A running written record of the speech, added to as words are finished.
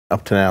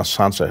Up to now,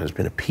 Sansa has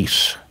been a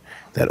piece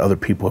that other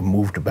people have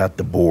moved about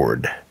the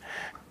board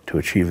to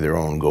achieve their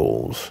own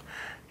goals.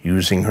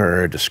 Using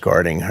her,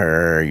 discarding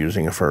her,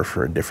 using her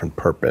for a different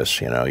purpose.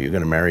 You know, you're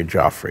going to marry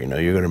Joffrey. No,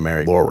 you're going to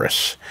marry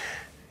Loras.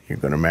 You're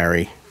going to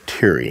marry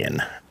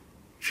Tyrion.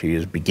 She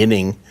is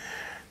beginning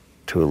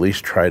to at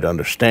least try to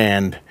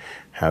understand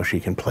how she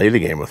can play the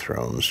Game of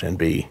Thrones and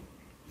be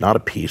not a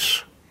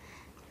piece,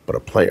 but a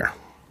player.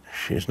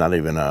 She's not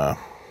even a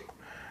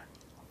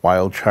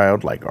wild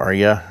child like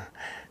Arya.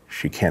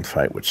 She can't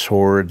fight with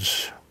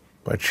swords,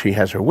 but she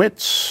has her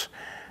wits,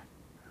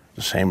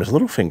 the same as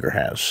Littlefinger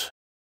has.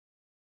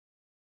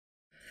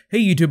 Hey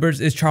YouTubers,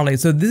 it's Charlie.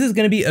 So this is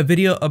going to be a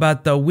video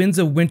about the Winds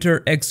of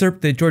Winter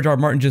excerpt that George R. R.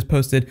 Martin just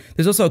posted.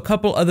 There's also a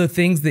couple other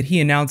things that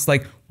he announced,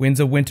 like Winds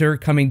of Winter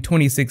coming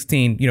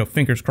 2016, you know,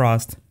 fingers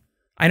crossed.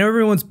 I know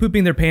everyone's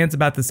pooping their pants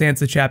about the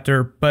Sansa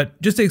chapter,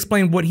 but just to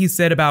explain what he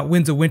said about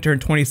Winds of Winter in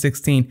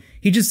 2016,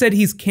 he just said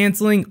he's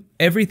canceling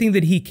everything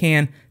that he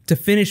can to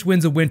finish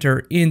Winds of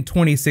Winter in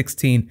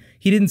 2016.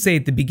 He didn't say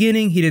at the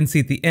beginning, he didn't say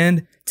at the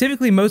end.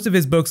 Typically, most of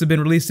his books have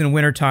been released in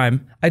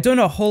wintertime. I don't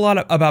know a whole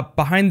lot about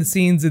behind the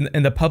scenes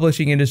in the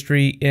publishing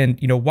industry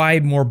and, you know, why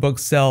more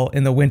books sell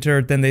in the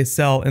winter than they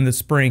sell in the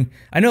spring.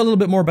 I know a little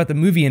bit more about the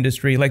movie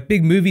industry. Like,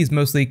 big movies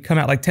mostly come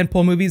out, like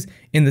tentpole movies,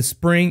 in the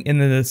spring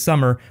and then the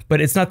summer,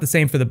 but it's not the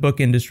same for the book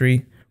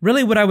industry.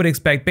 Really what I would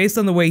expect, based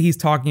on the way he's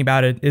talking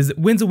about it, is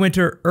Winds of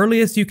Winter,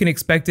 earliest you can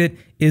expect it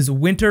is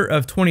winter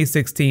of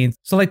 2016.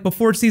 So like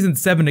before season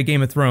 7 of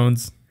Game of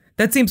Thrones.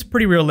 That seems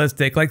pretty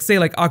realistic, like say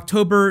like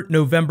October,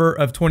 November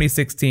of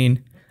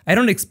 2016. I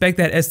don't expect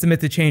that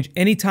estimate to change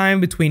anytime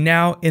between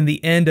now and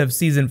the end of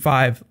season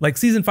 5. Like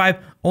season 5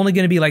 only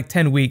going to be like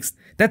 10 weeks.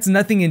 That's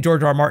nothing in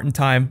George R. R. Martin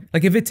time.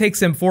 Like if it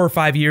takes him 4 or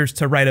 5 years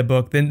to write a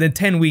book, then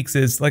 10 weeks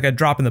is like a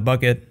drop in the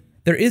bucket.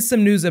 There is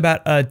some news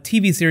about a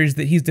TV series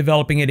that he's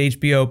developing at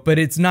HBO, but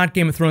it's not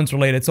Game of Thrones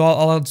related, so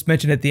I'll just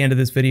mention it at the end of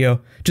this video.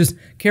 Just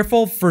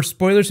careful for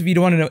spoilers if you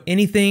don't want to know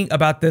anything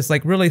about this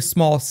like really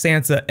small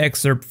Sansa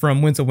excerpt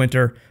from Winds of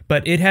Winter,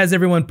 but it has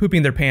everyone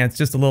pooping their pants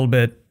just a little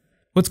bit.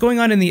 What's going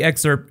on in the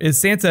excerpt is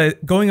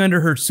Sansa going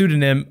under her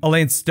pseudonym,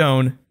 Elaine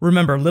Stone.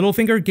 Remember,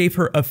 Littlefinger gave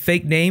her a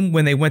fake name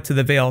when they went to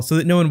the Vale so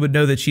that no one would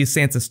know that she's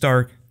Sansa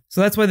Stark. So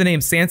that's why the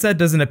name Sansa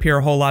doesn't appear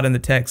a whole lot in the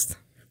text.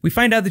 We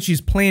find out that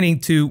she's planning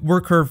to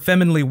work her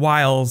femininely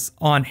wiles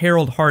on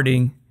Harold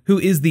Harding, who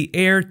is the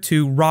heir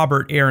to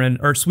Robert Arryn,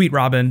 or Sweet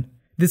Robin,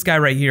 this guy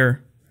right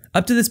here.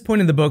 Up to this point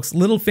in the books,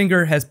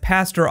 Littlefinger has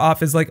passed her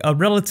off as like a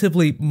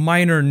relatively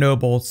minor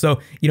noble, so,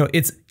 you know,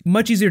 it's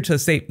much easier to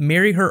say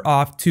marry her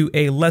off to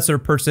a lesser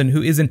person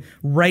who isn't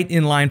right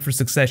in line for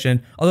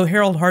succession, although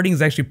Harold Harding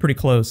is actually pretty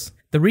close.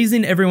 The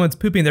reason everyone's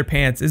pooping their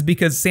pants is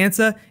because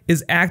Sansa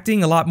is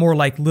acting a lot more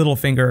like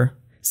Littlefinger,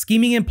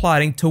 scheming and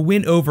plotting to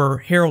win over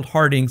Harold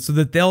Harding so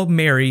that they'll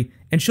marry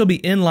and she'll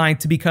be in line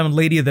to become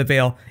Lady of the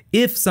Vale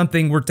if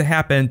something were to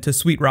happen to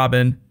Sweet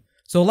Robin.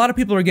 So a lot of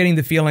people are getting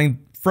the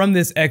feeling from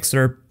this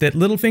excerpt that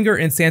Littlefinger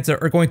and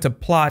Sansa are going to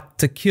plot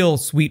to kill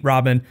Sweet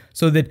Robin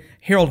so that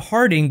Harold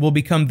Harding will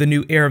become the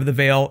new heir of the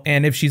Vale,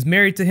 and if she's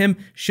married to him,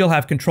 she'll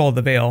have control of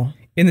the Vale.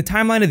 In the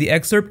timeline of the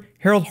excerpt,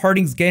 Harold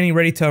Harding's getting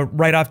ready to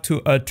ride off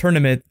to a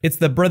tournament. It's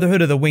the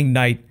Brotherhood of the Winged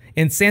Knight,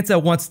 and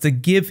Sansa wants to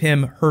give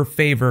him her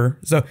favor.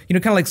 So, you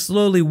know, kind of like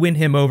slowly win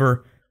him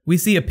over. We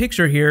see a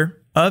picture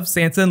here of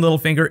Sansa and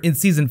Littlefinger in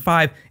season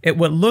 5 at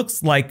what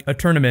looks like a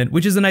tournament,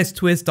 which is a nice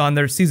twist on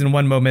their season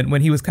 1 moment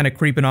when he was kind of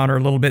creeping on her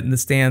a little bit in the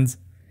stands.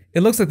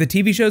 It looks like the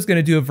TV show is going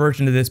to do a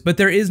version of this, but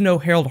there is no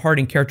Harold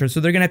Harding character, so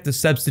they're going to have to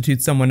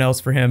substitute someone else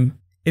for him.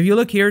 If you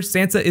look here,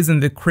 Sansa is in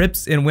the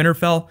crypts in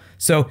Winterfell,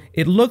 so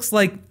it looks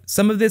like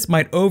some of this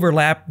might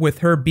overlap with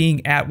her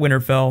being at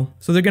Winterfell,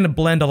 so they're going to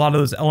blend a lot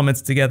of those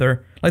elements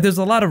together. Like there's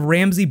a lot of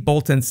Ramsay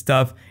Bolton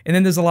stuff, and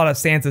then there's a lot of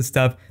Sansa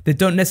stuff that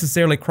don't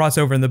necessarily cross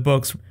over in the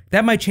books.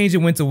 That might change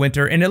in Winds of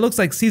Winter, and it looks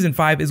like season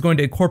 5 is going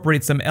to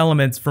incorporate some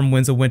elements from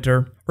Winds of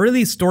Winter.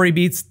 Early story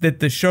beats that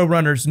the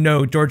showrunners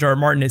know George R. R.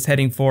 Martin is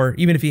heading for,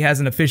 even if he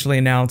hasn't officially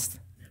announced.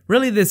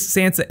 Really, this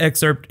Sansa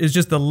excerpt is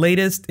just the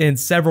latest in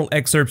several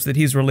excerpts that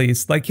he's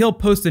released. Like, he'll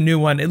post a new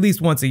one at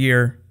least once a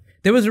year.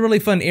 There was a really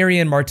fun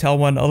Arian Martell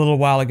one a little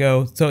while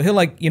ago, so he'll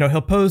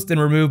he'll post and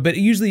remove, but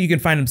usually you can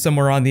find him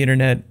somewhere on the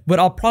internet. What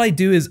I'll probably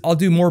do is I'll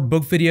do more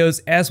book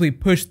videos as we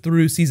push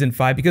through season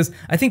 5, because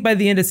I think by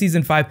the end of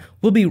season 5,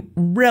 we'll be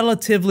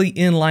relatively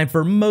in line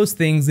for most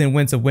things in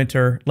Winds of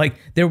Winter. Like,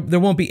 there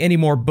won't be any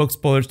more book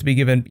spoilers to be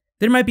given.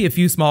 There might be a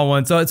few small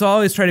ones, so I'll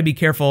always try to be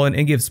careful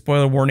and give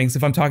spoiler warnings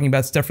if I'm talking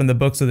about stuff from the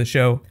books or the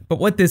show. But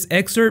what this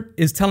excerpt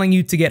is telling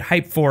you to get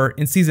hyped for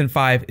in season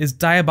 5 is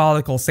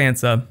diabolical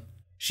Sansa.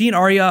 She and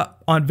Arya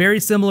on very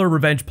similar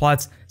revenge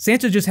plots.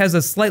 Sansa just has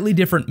a slightly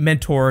different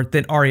mentor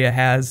than Arya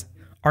has.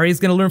 Arya's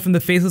gonna learn from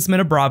the faceless men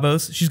of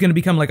Braavos. She's gonna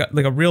become like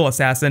a real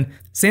assassin.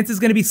 Sansa's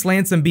gonna be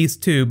slaying some beasts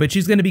too, but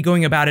she's gonna be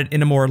going about it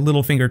in a more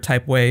Littlefinger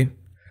type way.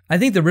 I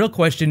think the real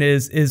question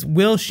is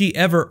will she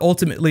ever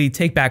ultimately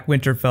take back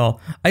Winterfell?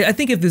 I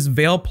think if this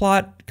Vale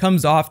plot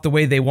comes off the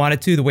way they want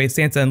it to, the way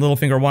Sansa and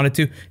Littlefinger wanted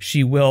to,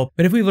 she will.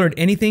 But if we've learned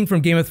anything from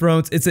Game of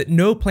Thrones, it's that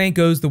no plan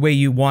goes the way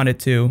you want it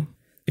to.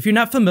 If you're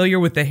not familiar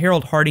with the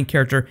Harold Harding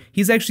character,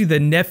 he's actually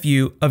the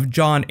nephew of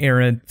Jon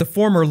Arryn, the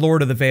former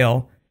Lord of the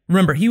Vale.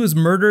 Remember, he was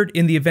murdered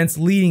in the events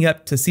leading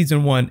up to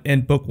Season 1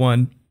 and Book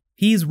 1.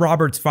 He's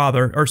Robert's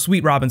father, or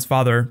Sweet Robin's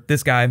father,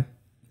 this guy.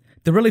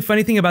 The really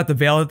funny thing about the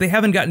Vale that they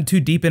haven't gotten too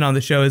deep in on the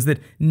show is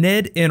that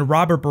Ned and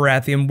Robert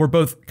Baratheon were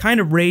both kind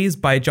of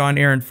raised by Jon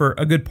Arryn for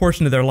a good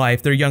portion of their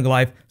life, their young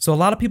life. So a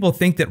lot of people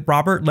think that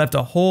Robert left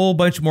a whole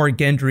bunch more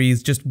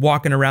Gendrys just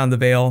walking around the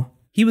Vale.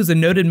 He was a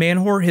noted man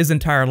whore his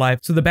entire life,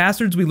 so the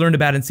bastards we learned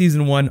about in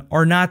Season 1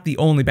 are not the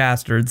only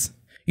bastards.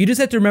 You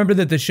just have to remember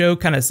that the show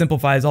kind of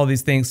simplifies all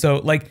these things. So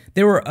like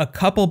there were a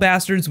couple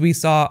bastards we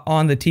saw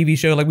on the TV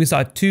show, like we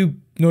saw 2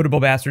 notable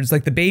bastards,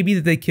 like the baby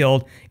that they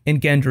killed in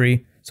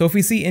Gendry. So if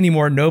we see any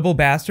more noble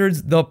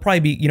bastards, they'll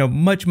probably be,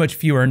 much, much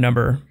fewer in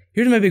number.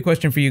 Here's my big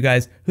question for you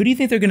guys. Who do you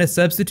think they're going to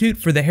substitute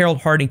for the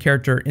Harold Harding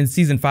character in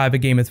Season 5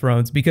 of Game of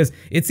Thrones? Because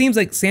it seems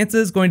like Sansa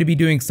is going to be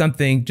doing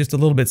something just a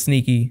little bit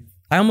sneaky.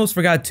 I almost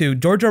forgot too,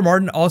 George R.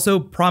 Martin also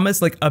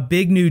promised like a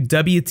big new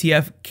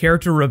WTF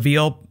character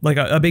reveal, like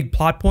a big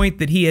plot point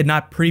that he had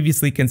not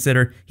previously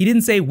considered. He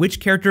didn't say which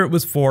character it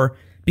was for.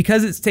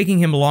 Because it's taking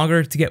him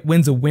longer to get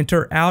Winds of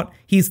Winter out,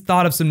 he's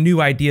thought of some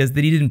new ideas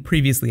that he didn't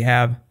previously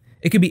have.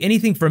 It could be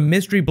anything from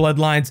mystery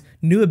bloodlines,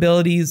 new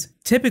abilities.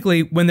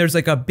 Typically, when there's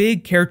like a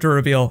big character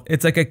reveal,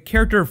 it's like a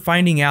character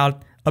finding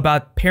out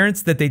about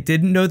parents that they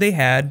didn't know they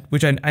had,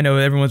 which I know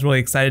everyone's really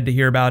excited to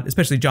hear about,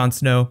 especially Jon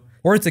Snow.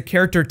 Or it's a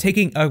character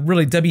taking a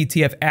really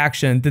WTF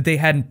action that they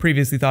hadn't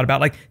previously thought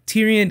about, like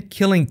Tyrion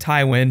killing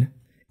Tywin.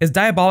 As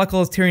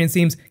diabolical as Tyrion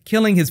seems,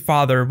 killing his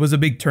father was a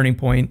big turning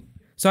point.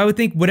 So I would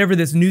think whatever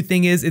this new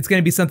thing is, it's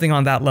going to be something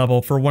on that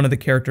level for one of the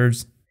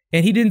characters.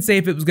 And he didn't say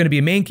if it was going to be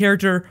a main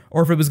character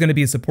or if it was going to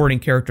be a supporting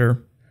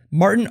character.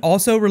 Martin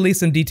also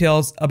released some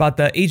details about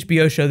the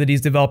HBO show that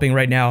he's developing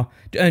right now.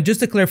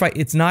 Just to clarify,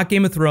 it's not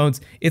Game of Thrones.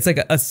 It's like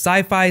a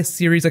sci-fi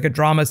series, like a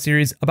drama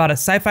series about a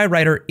sci-fi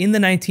writer in the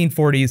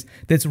 1940s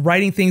that's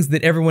writing things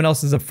that everyone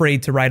else is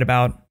afraid to write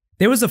about.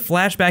 There was a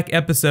flashback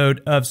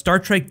episode of Star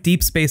Trek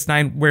Deep Space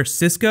Nine where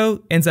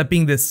Sisko ends up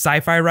being this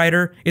sci-fi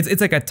writer. It's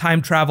like a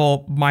time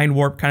travel mind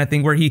warp kind of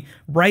thing where he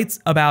writes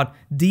about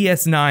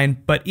DS9,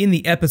 but in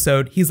the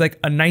episode, he's like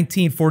a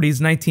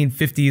 1940s,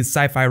 1950s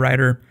sci-fi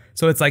writer.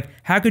 So it's like,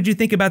 how could you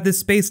think about this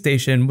space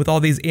station with all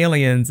these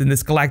aliens and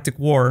this galactic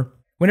war?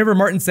 Whenever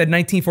Martin said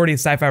 1940s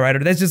sci-fi writer,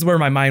 that's just where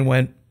my mind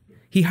went.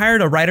 He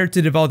hired a writer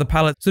to develop the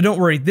pilot, so don't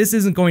worry, this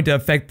isn't going to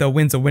affect the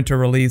Winds of Winter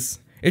release.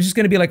 It's just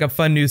going to be like a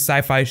fun new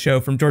sci-fi show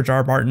from George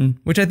R. Martin,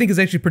 which I think is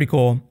actually pretty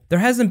cool. There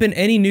hasn't been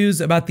any news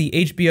about the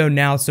HBO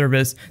Now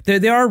service.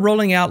 They are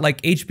rolling out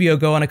like HBO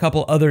Go on a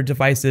couple other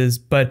devices,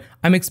 but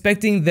I'm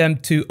expecting them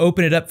to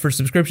open it up for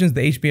subscriptions,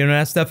 the HBO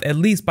Now stuff, at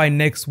least by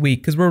next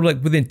week, because we're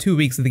like within 2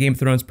 weeks of the Game of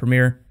Thrones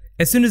premiere.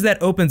 As soon as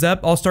that opens up,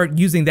 I'll start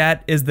using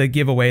that as the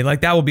giveaway.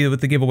 Like that will be what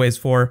the giveaway is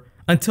for.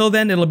 Until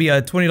then, it'll be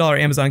a $20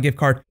 Amazon gift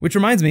card, which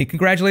reminds me,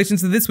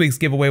 congratulations to this week's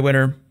giveaway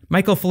winner.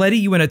 Michael Folletti,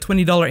 you win a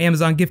 $20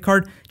 Amazon gift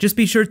card. Just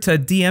be sure to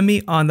DM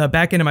me on the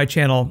back end of my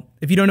channel.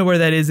 If you don't know where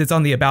that is, it's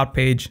on the About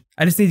page.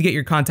 I just need to get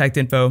your contact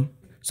info.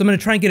 So I'm going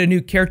to try and get a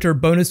new character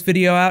bonus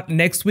video out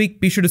next week.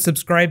 Be sure to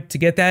subscribe to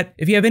get that.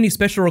 If you have any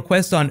special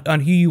requests on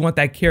who you want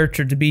that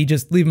character to be,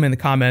 just leave them in the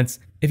comments.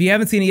 If you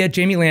haven't seen it yet,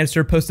 Jaime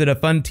Lannister posted a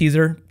fun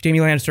teaser. Jaime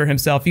Lannister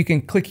himself. You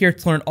can click here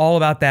to learn all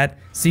about that.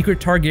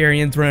 Secret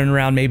Targaryens running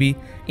around maybe.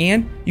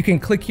 And you can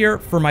click here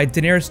for my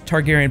Daenerys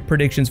Targaryen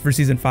predictions for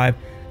Season 5.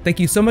 Thank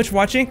you so much for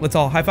watching. Let's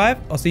all high five.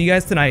 I'll see you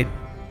guys tonight.